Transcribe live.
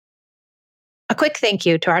quick thank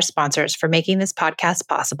you to our sponsors for making this podcast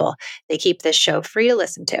possible. They keep this show free to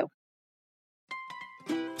listen to.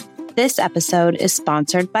 This episode is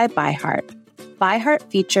sponsored by ByHeart. ByHeart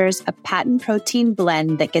features a patent protein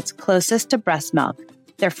blend that gets closest to breast milk.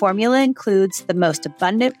 Their formula includes the most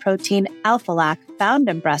abundant protein, alpha-lac, found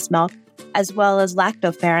in breast milk, as well as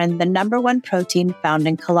lactoferrin, the #1 protein found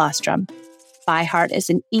in colostrum. ByHeart is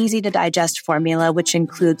an easy-to-digest formula which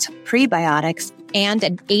includes prebiotics and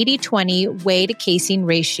an 80-20 whey to casein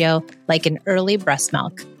ratio like in early breast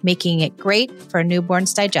milk, making it great for a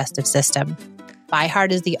newborn's digestive system.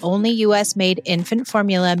 ByHeart is the only U.S.-made infant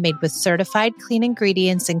formula made with certified clean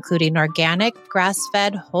ingredients, including organic,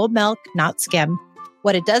 grass-fed, whole milk, not skim.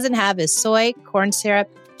 What it doesn't have is soy, corn syrup,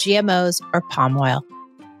 GMOs, or palm oil.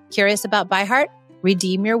 Curious about ByHeart?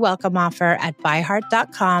 Redeem your welcome offer at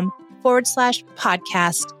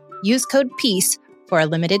byheart.com/podcast. Use code PEACE for a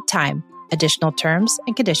limited time. Additional terms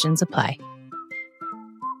and conditions apply.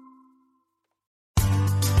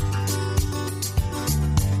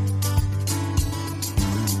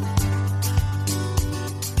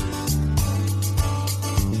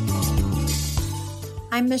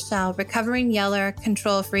 I'm Michelle, recovering yeller,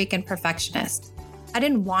 control freak, and perfectionist. I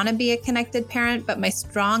didn't want to be a connected parent, but my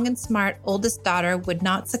strong and smart oldest daughter would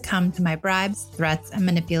not succumb to my bribes, threats, and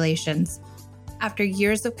manipulations. After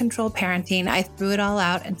years of control parenting, I threw it all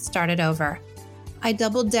out and started over. I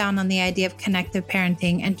doubled down on the idea of connected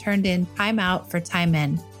parenting and turned in time out for time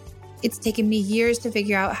in. It's taken me years to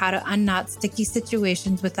figure out how to unknot sticky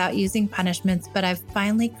situations without using punishments, but I've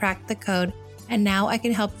finally cracked the code, and now I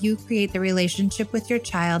can help you create the relationship with your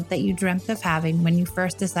child that you dreamt of having when you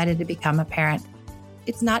first decided to become a parent.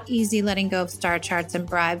 It's not easy letting go of star charts and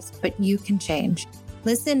bribes, but you can change.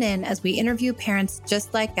 Listen in as we interview parents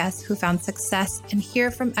just like us who found success and hear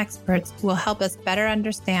from experts who will help us better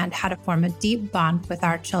understand how to form a deep bond with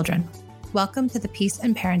our children. Welcome to the Peace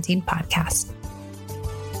and Parenting Podcast.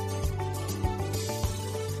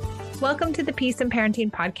 Welcome to the Peace and Parenting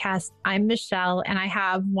Podcast. I'm Michelle, and I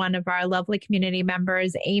have one of our lovely community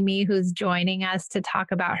members, Amy, who's joining us to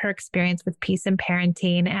talk about her experience with peace and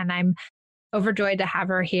parenting. And I'm overjoyed to have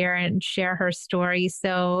her here and share her story.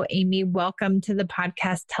 So, Amy, welcome to the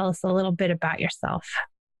podcast. Tell us a little bit about yourself.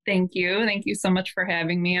 Thank you. Thank you so much for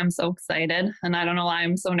having me. I'm so excited. And I don't know why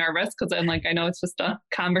I'm so nervous because I'm like, I know it's just a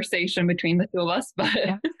conversation between the two of us, but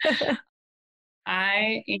yeah.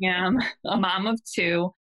 I am a mom of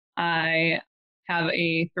two. I have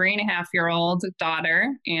a 3.5-year-old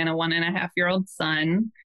daughter and a 1.5-year-old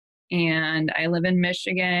son. And I live in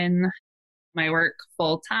Michigan. I work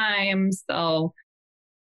full time, so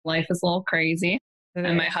life is a little crazy.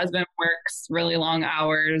 And my husband works really long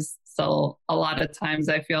hours. So a lot of times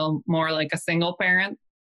I feel more like a single parent.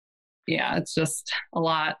 Yeah, it's just a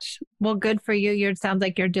lot. Well, good for you. It sounds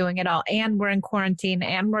like you're doing it all. And we're in quarantine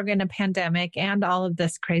and we're in a pandemic and all of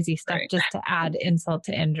this crazy stuff, right, just to add insult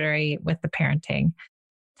to injury with the parenting.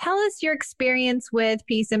 Tell us your experience with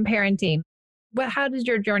peace and parenting. How did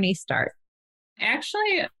your journey start?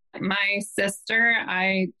 Actually, my sister,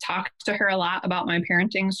 I talked to her a lot about my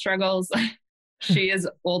parenting struggles. She is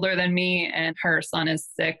older than me and her son is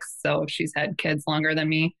 6, so she's had kids longer than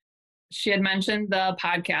me. She had mentioned the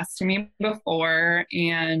podcast to me before,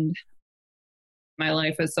 and my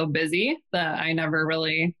life is so busy that I never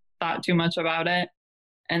really thought too much about it.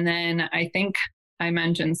 And then I think I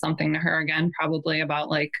mentioned something to her again, probably about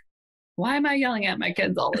like, why am I yelling at my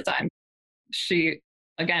kids all the time? She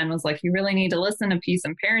again was like, you really need to listen to Peace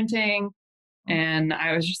and Parenting. And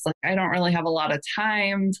I was just like, I don't really have a lot of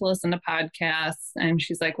time to listen to podcasts. And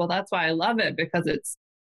she's like, well, that's why I love it, because it's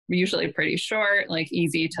usually pretty short, like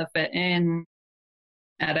easy to fit in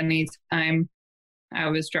at any time. I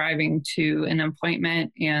was driving to an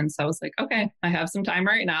appointment, and so I was like, okay, I have some time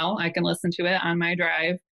right now. I can listen to it on my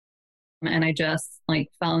drive. And I just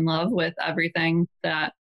like fell in love with everything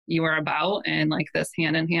that you are about and like this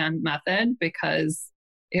hand-in-hand method, because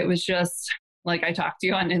it was just like I talked to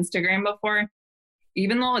you on Instagram before.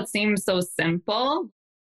 Even though it seems so simple,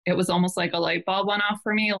 it was almost like a light bulb went off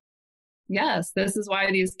for me. Yes, this is why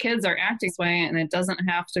these kids are acting this way. And it doesn't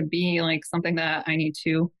have to be like something that I need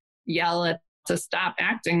to yell at to stop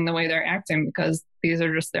acting the way they're acting, because these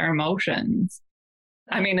are just their emotions.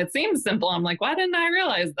 I mean, it seems simple. I'm like, why didn't I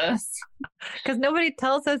realize this? Because nobody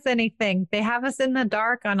tells us anything. They have us in the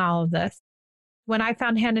dark on all of this. When I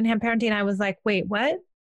found hand-in-hand parenting, I was like, wait, what?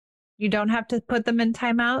 You don't have to put them in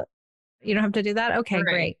timeout? You don't have to do that? Okay, right.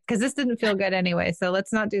 Great. Because this didn't feel good anyway. So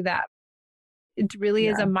let's not do that. It really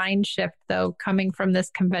is a mind shift, though, coming from this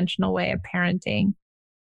conventional way of parenting.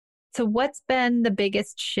 So what's been the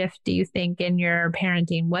biggest shift, do you think, in your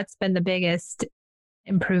parenting? What's been the biggest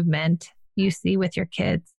improvement? you see with your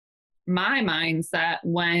kids? My mindset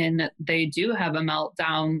when they do have a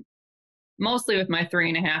meltdown, mostly with my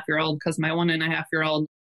 3.5-year-old, because my 1.5-year-old,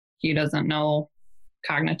 he doesn't know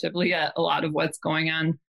cognitively yet a lot of what's going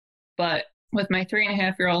on. But with my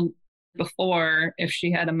 3.5-year-old, before, if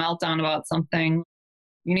she had a meltdown about something,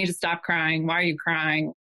 you need to stop crying. Why are you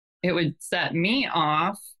crying? It would set me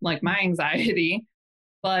off, like my anxiety.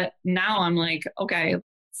 But now I'm like, okay,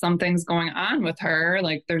 something's going on with her.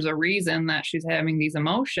 Like there's a reason that she's having these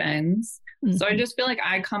emotions. Mm-hmm. So I just feel like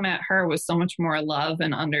I come at her with so much more love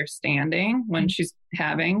and understanding when she's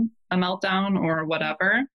having a meltdown or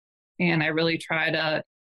whatever. And I really try to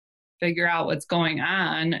figure out what's going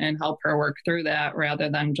on and help her work through that rather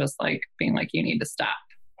than just like being like, you need to stop.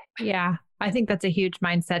 Yeah. I think that's a huge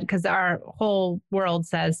mindset because our whole world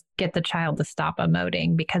says get the child to stop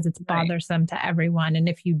emoting because it's bothersome to everyone. And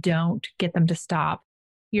if you don't get them to stop,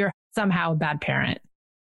 you're somehow a bad parent.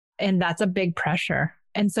 And that's a big pressure.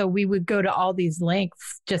 And so we would go to all these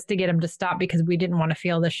lengths just to get them to stop because we didn't want to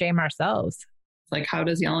feel the shame ourselves. Like, how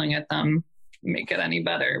does yelling at them make it any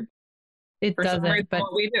better? It doesn't, but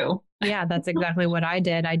what we do. Yeah, that's exactly what I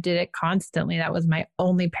did. I did it constantly. That was my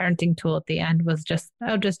only parenting tool at the end was just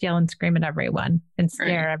yell and scream at everyone and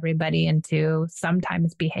scare everybody into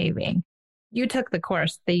sometimes behaving. You took the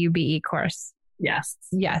course, the UBE course. Yes.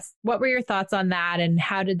 Yes. What were your thoughts on that? And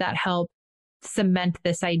how did that help cement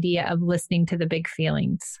this idea of listening to the big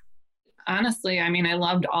feelings? Honestly, I mean, I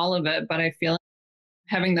loved all of it, but I feel like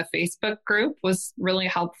having the Facebook group was really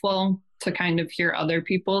helpful to kind of hear other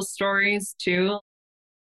people's stories too.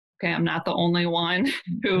 Okay, I'm not the only one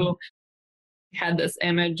who had this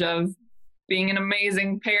image of being an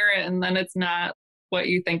amazing parent and then it's not what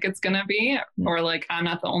you think it's going to be. Or like, I'm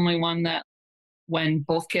not the only one that when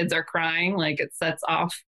both kids are crying, like it sets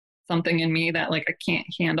off something in me that like I can't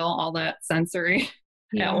handle all that sensory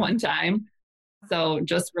at one time. So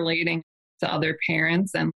just relating to other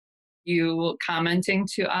parents and you commenting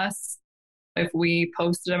to us if we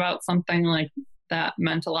posted about something, like that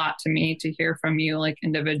meant a lot to me to hear from you like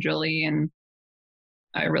individually. And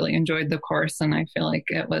I really enjoyed the course and I feel like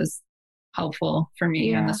it was helpful for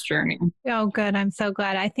me in this journey. Oh, good. I'm so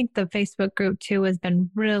glad. I think the Facebook group too has been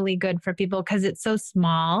really good for people because it's so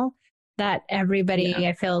small that everybody,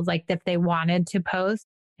 I feel like if they wanted to post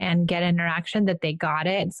and get interaction, that they got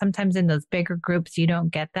it. Sometimes in those bigger groups, you don't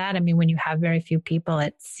get that. I mean, when you have very few people,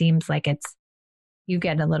 it seems like you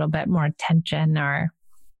get a little bit more attention or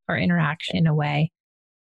interaction in a way.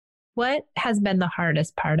 What has been the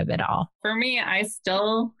hardest part of it all? For me, I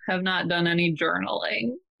still have not done any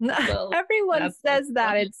journaling. So everyone says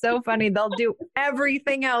that. It's so funny. They'll do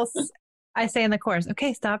everything else. I say in the course,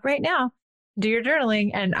 okay, stop right now. Do your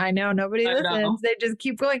journaling. And I know nobody listens. They just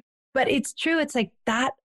keep going. But it's true. It's like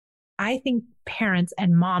that. I think parents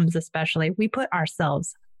and moms especially, we put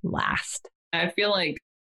ourselves last. I feel like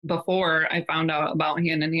before I found out about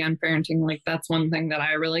hand-in-hand parenting, like that's one thing that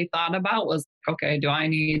I really thought about was, okay, do I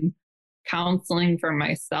need counseling for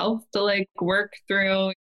myself to like work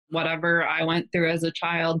through whatever I went through as a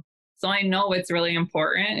child? So I know it's really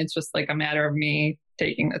important. It's just like a matter of me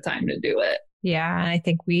taking the time to do it. Yeah. And I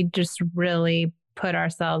think we just really put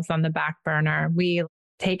ourselves on the back burner. We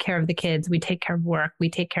take care of the kids. We take care of work. We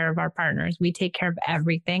take care of our partners. We take care of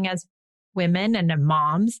everything as women and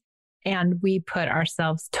moms. And we put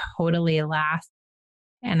ourselves totally last.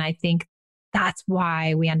 And I think that's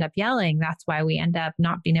why we end up yelling. That's why we end up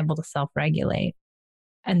not being able to self-regulate.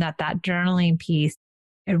 And that journaling piece,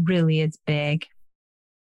 it really is big.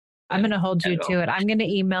 I'm going to hold you to it. I'm going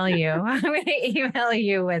to email you. I'm going to email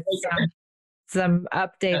you with some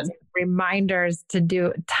updates, reminders to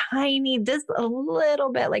do tiny, just a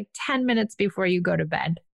little bit, like 10 minutes before you go to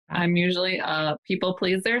bed. I'm usually a people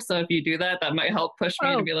pleaser. So if you do that, that might help push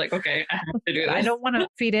me to be like, okay, I have to do this. I don't want to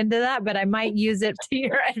feed into that, but I might use it to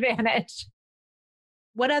your advantage.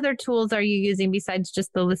 What other tools are you using besides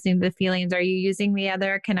just the listening to the feelings? Are you using the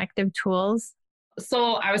other connective tools?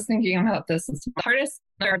 So I was thinking about this. The hardest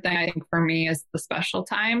thing I think for me is the special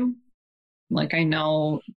time. Like I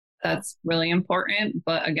know that's really important,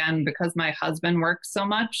 but again, because my husband works so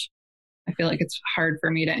much, I feel like it's hard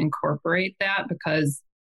for me to incorporate that because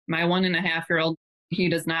my 1.5-year-old, he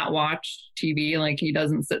does not watch TV. Like he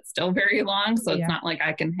doesn't sit still very long. So it's not like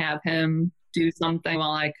I can have him do something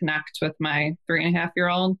while I connect with my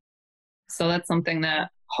 3.5-year-old. So that's something that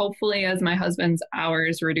hopefully as my husband's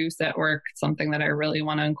hours reduce at work, something that I really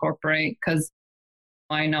want to incorporate because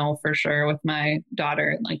I know for sure with my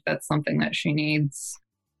daughter, like that's something that she needs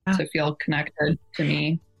to feel connected to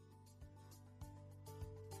me.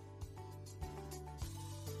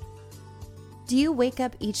 Do you wake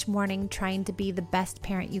up each morning trying to be the best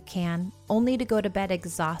parent you can, only to go to bed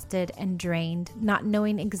exhausted and drained, not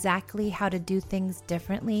knowing exactly how to do things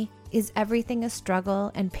differently? Is everything a struggle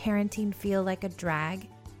and parenting feel like a drag?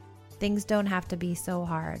 Things don't have to be so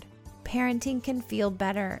hard. Parenting can feel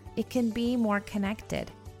better. It can be more connected.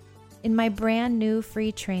 In my brand new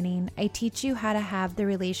free training, I teach you how to have the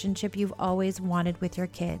relationship you've always wanted with your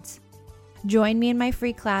kids. Join me in my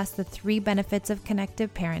free class, The 3 Benefits of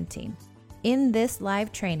Connective Parenting. In this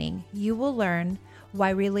live training, you will learn why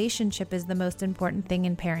relationship is the most important thing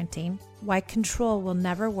in parenting, why control will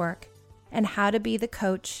never work, and how to be the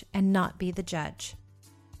coach and not be the judge.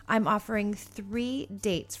 I'm offering 3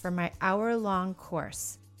 dates for my hour-long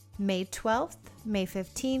course, May 12th, May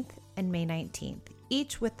 15th, and May 19th,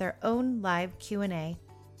 each with their own live Q&A,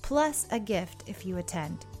 plus a gift if you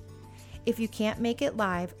attend. If you can't make it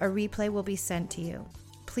live, a replay will be sent to you.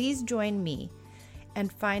 Please join me and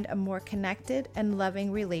find a more connected and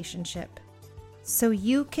loving relationship so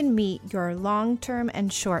you can meet your long-term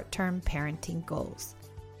and short-term parenting goals.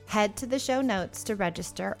 Head to the show notes to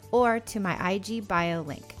register or to my IG bio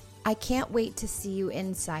link. I can't wait to see you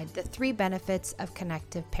inside The 3 Benefits of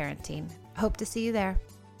Connective Parenting. Hope to see you there.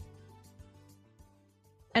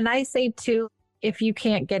 And I say too, if you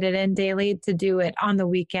can't get it in daily, to do it on the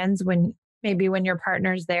weekends when your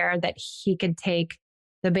partner's there, that he could take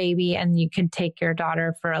the baby and you could take your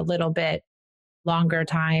daughter for a little bit longer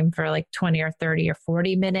time, for like 20 or 30 or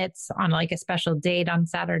 40 minutes on like a special date on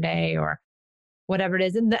Saturday or whatever it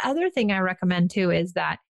is. And the other thing I recommend too is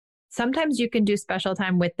that sometimes you can do special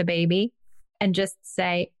time with the baby and just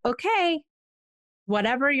say, okay,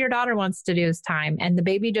 whatever your daughter wants to do is time. And the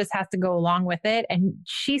baby just has to go along with it. And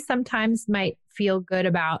she sometimes might feel good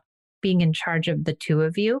about being in charge of the 2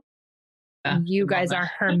 of you. You guys are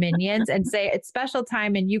her minions, and say it's special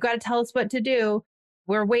time and you got to tell us what to do.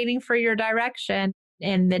 We're waiting for your direction,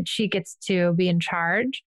 and that she gets to be in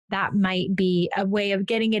charge. That might be a way of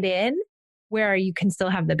getting it in where you can still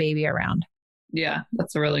have the baby around. Yeah,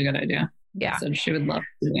 that's a really good idea. Yeah. So she would love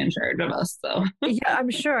to be in charge of us. So yeah, I'm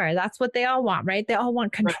sure that's what they all want, right? They all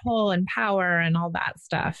want control and power and all that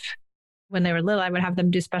stuff. When they were little, I would have them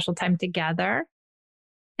do special time together.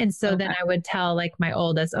 And so then I would tell like my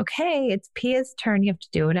oldest, okay, it's Pia's turn. You have to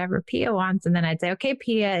do whatever Pia wants. And then I'd say, okay,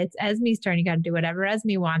 Pia, it's Esme's turn. You got to do whatever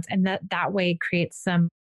Esme wants. And that way creates some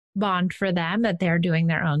bond for them that they're doing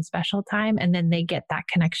their own special time. And then they get that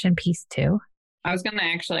connection piece too. I was going to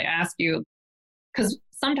actually ask you, because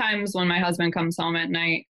sometimes when my husband comes home at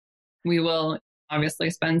night, we will obviously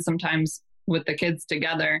spend some time with the kids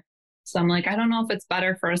together. So I'm like, I don't know if it's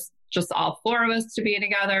better for us, just all 4 of us to be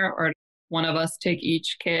together, or one of us take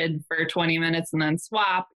each kid for 20 minutes and then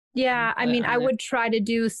swap. Yeah. I mean, I would try to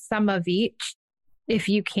do some of each if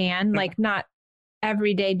you can. Like, not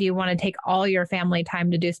every day do you want to take all your family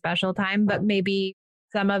time to do special time, but maybe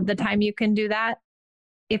some of the time you can do that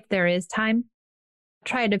if there is time.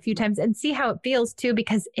 Try it a few times and see how it feels too,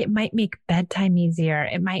 because it might make bedtime easier.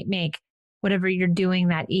 It might make whatever you're doing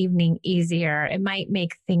that evening easier. It might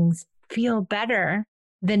make things feel better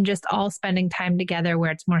than just all spending time together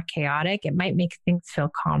where it's more chaotic. It might make things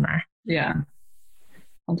feel calmer. Yeah.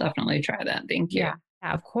 I'll definitely try that. Thank you. Yeah,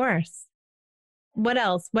 of course. What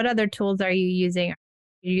else? What other tools are you using? Are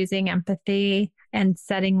you using empathy and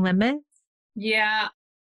setting limits? Yeah.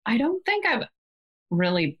 I don't think I've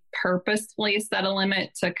really purposefully set a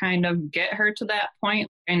limit to kind of get her to that point.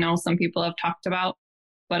 I know some people have talked about,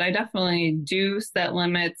 but I definitely do set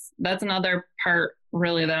limits. That's another part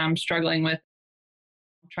really that I'm struggling with.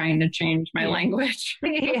 Trying to change my language.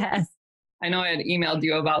 Yes. I know I had emailed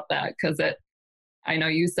you about that because I know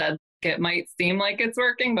you said it might seem like it's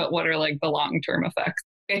working, but what are like the long-term effects?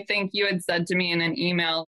 I think you had said to me in an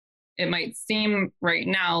email, it might seem right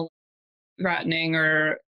now threatening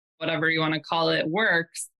or whatever you want to call it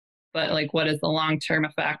works, but like what is the long-term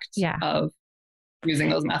effect of using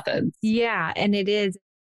those methods? Yeah. And it is,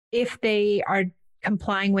 if they are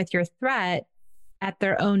complying with your threat, at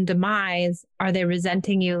their own demise, are they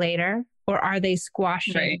resenting you later, or are they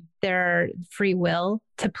squashing their free will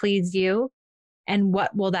to please you? And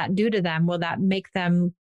what will that do to them? Will that make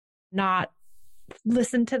them not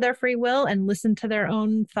listen to their free will and listen to their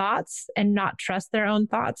own thoughts and not trust their own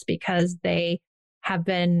thoughts because they have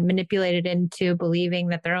been manipulated into believing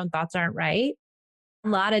that their own thoughts aren't right? A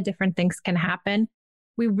lot of different things can happen.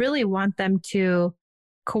 We really want them to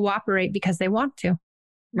cooperate because they want to.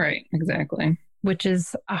 Right, exactly. Which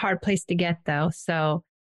is a hard place to get though. So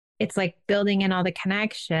it's like building in all the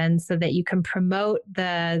connections so that you can promote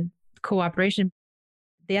the cooperation.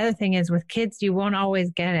 The other thing is with kids, you won't always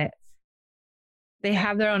get it. They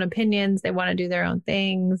have their own opinions. They want to do their own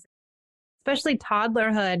things. especially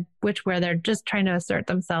toddlerhood, where they're just trying to assert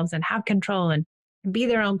themselves and have control and be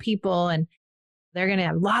their own people. And they're going to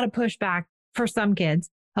have a lot of pushback for some kids,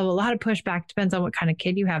 have a lot of pushback. Depends on what kind of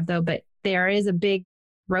kid you have though. But there is a big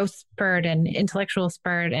growth spurt and intellectual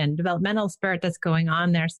spurt and developmental spurt that's going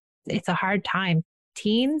on there. It's a hard time.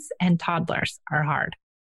 Teens and toddlers are hard.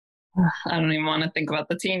 I don't even want to think about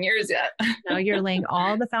the teen years yet. No, you're laying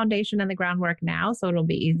all the foundation and the groundwork now, so it'll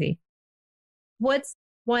be easy. What's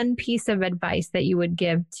one piece of advice that you would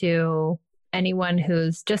give to anyone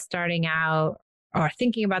who's just starting out or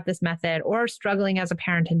thinking about this method or struggling as a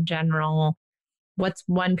parent in general? What's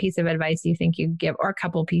one piece of advice you think you'd give, or a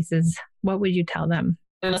couple pieces? What would you tell them?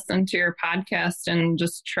 Listen to your podcast and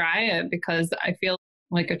just try it, because I feel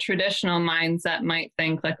like a traditional mindset might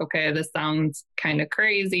think like, okay, this sounds kind of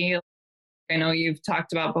crazy. I know you've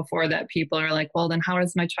talked about before that people are like, well, then how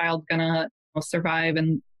is my child going to survive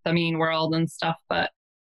in the mean world and stuff? But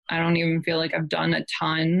I don't even feel like I've done a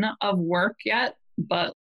ton of work yet,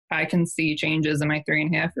 but I can see changes in my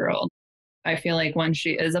 3.5-year-old. I feel like when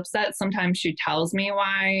she is upset, sometimes she tells me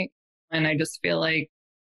why. And I just feel like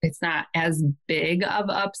it's not as big of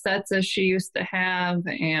upsets as she used to have.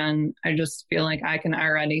 And I just feel like I can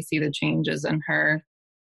already see the changes in her.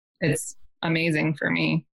 It's amazing for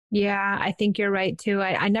me. Yeah, I think you're right too.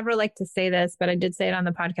 I never like to say this, but I did say it on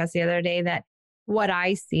the podcast the other day that what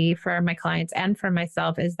I see for my clients and for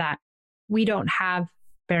myself is that we don't have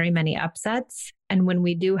very many upsets. And when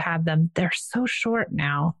we do have them, they're so short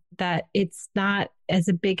now that it's not as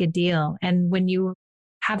a big a deal. And when you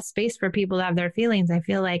have space for people to have their feelings, I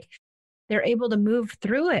feel like they're able to move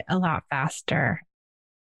through it a lot faster.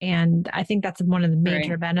 And I think that's one of the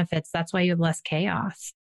major benefits. That's why you have less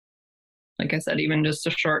chaos. Like I said, even just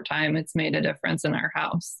a short time, it's made a difference in our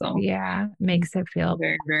house. So yeah, makes it feel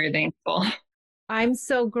very, very thankful. I'm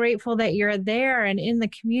so grateful that you're there and in the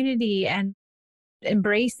community and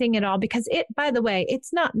embracing it all, because it, by the way,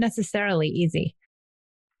 it's not necessarily easy.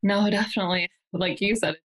 No, definitely. Like you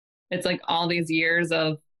said, it's like all these years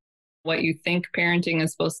of what you think parenting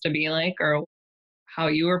is supposed to be like or how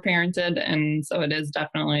you were parented. And so it is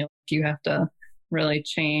definitely, you have to really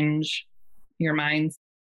change your minds.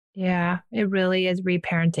 Yeah, it really is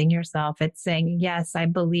reparenting yourself. It's saying, yes, I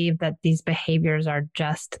believe that these behaviors are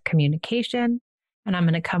just communication, and I'm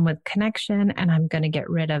going to come with connection, and I'm going to get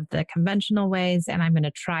rid of the conventional ways, and I'm going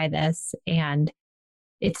to try this. And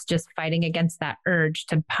it's just fighting against that urge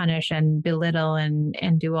to punish and belittle and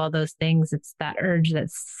do all those things. It's that urge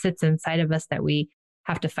that sits inside of us that we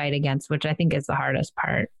have to fight against, which I think is the hardest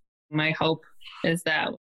part. My hope is that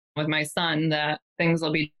with my son, that things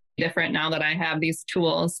will be different now that I have these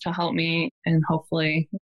tools to help me. And hopefully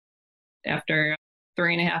after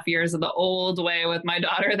 3.5 years of the old way with my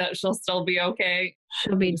daughter, that she'll still be okay.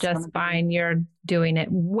 She'll be just fine. You're doing it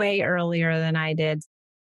way earlier than I did. It's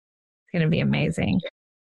going to be amazing.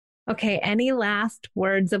 Okay. Any last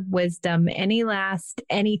words of wisdom?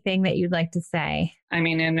 Anything that you'd like to say? I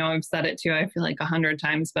mean, I know I've said it too, I feel like 100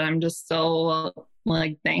 times, but I'm just so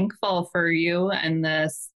thankful for you and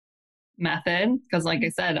this method. Because like I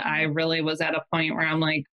said, I really was at a point where I'm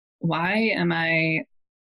like, why am I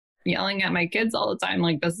yelling at my kids all the time?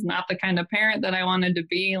 Like, this is not the kind of parent that I wanted to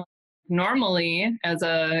be. Normally, as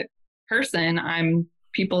a person,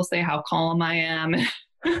 people say how calm I am.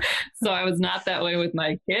 So I was not that way with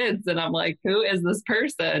my kids. And I'm like, who is this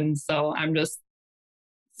person? So I'm just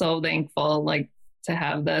so thankful, to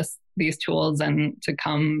have these tools and to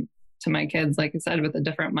come to my kids, like I said, with a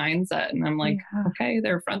different mindset. And I'm like, okay,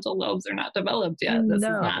 their frontal lobes are not developed yet. This is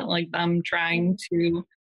not like them trying to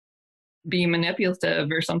be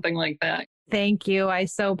manipulative or something like that. Thank you. I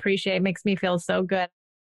so appreciate it. It makes me feel so good.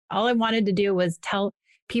 All I wanted to do was tell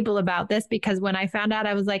people about this, because when I found out,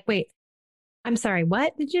 I was like, wait, I'm sorry,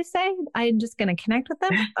 what did you say? I'm just going to connect with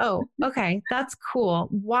them? Oh, okay. That's cool.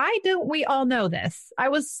 Why don't we all know this? I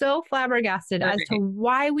was so flabbergasted as to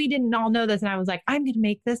why we didn't all know this. And I was like, I'm going to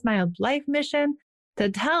make this my life mission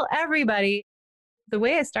to tell everybody. The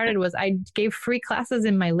way I started was I gave free classes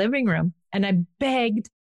in my living room, and I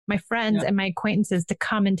begged my friends and my acquaintances to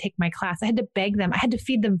come and take my class. I had to beg them. I had to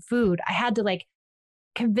feed them food. I had to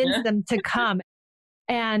convince them to come.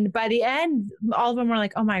 And by the end, all of them were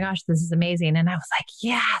like, oh my gosh, this is amazing. And I was like,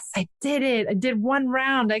 yes, I did it. I did one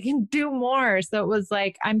round. I can do more. So it was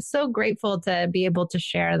like, I'm so grateful to be able to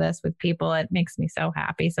share this with people. It makes me so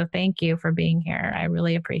happy. So thank you for being here. I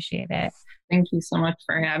really appreciate it. Thank you so much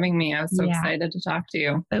for having me. I was so excited to talk to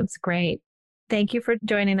you. That's great. Thank you for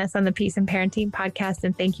joining us on the Peace and Parenting podcast.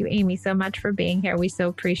 And thank you, Amy, so much for being here. We so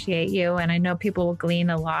appreciate you. And I know people will glean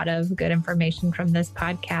a lot of good information from this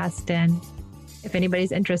podcast. And If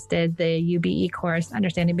anybody's interested, the UBE course,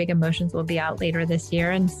 Understanding Big Emotions, will be out later this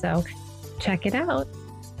year. And so check it out.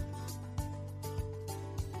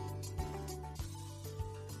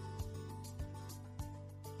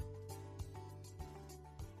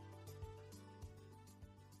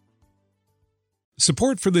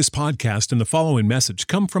 Support for this podcast and the following message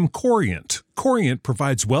come from Corient. Corient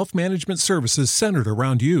provides wealth management services centered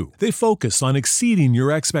around you. They focus on exceeding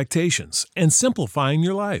your expectations and simplifying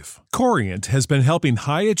your life. Corient has been helping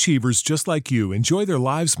high achievers just like you enjoy their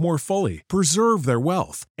lives more fully, preserve their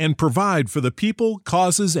wealth, and provide for the people,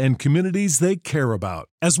 causes, and communities they care about.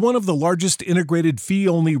 As one of the largest integrated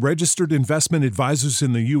fee-only registered investment advisors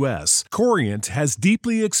in the U.S., Corient has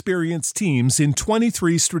deeply experienced teams in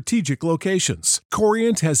 23 strategic locations.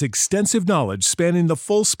 Corient has extensive knowledge spanning the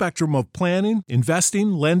full spectrum of planning,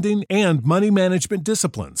 investing, lending, and money management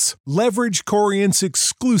disciplines. Leverage Corient's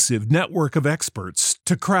exclusive network of experts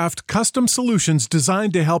to craft custom solutions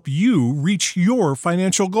designed to help you reach your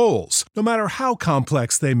financial goals, no matter how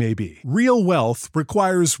complex they may be. Real wealth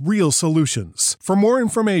requires real solutions. For more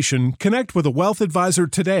information, connect with a wealth advisor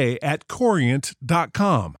today at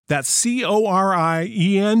Corient.com. That's Corient.com.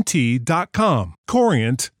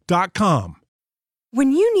 Corient.com.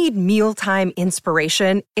 When you need mealtime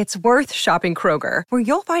inspiration, it's worth shopping Kroger, where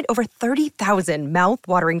you'll find over 30,000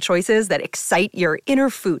 mouth-watering choices that excite your inner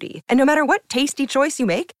foodie. And no matter what tasty choice you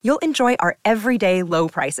make, you'll enjoy our everyday low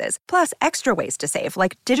prices, plus extra ways to save,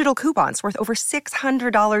 like digital coupons worth over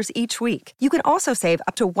 $600 each week. You can also save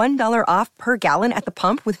up to $1 off per gallon at the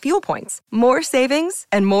pump with fuel points. More savings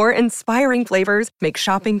and more inspiring flavors make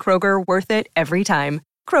shopping Kroger worth it every time.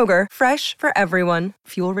 Kroger, fresh for everyone.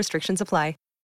 Fuel restrictions apply.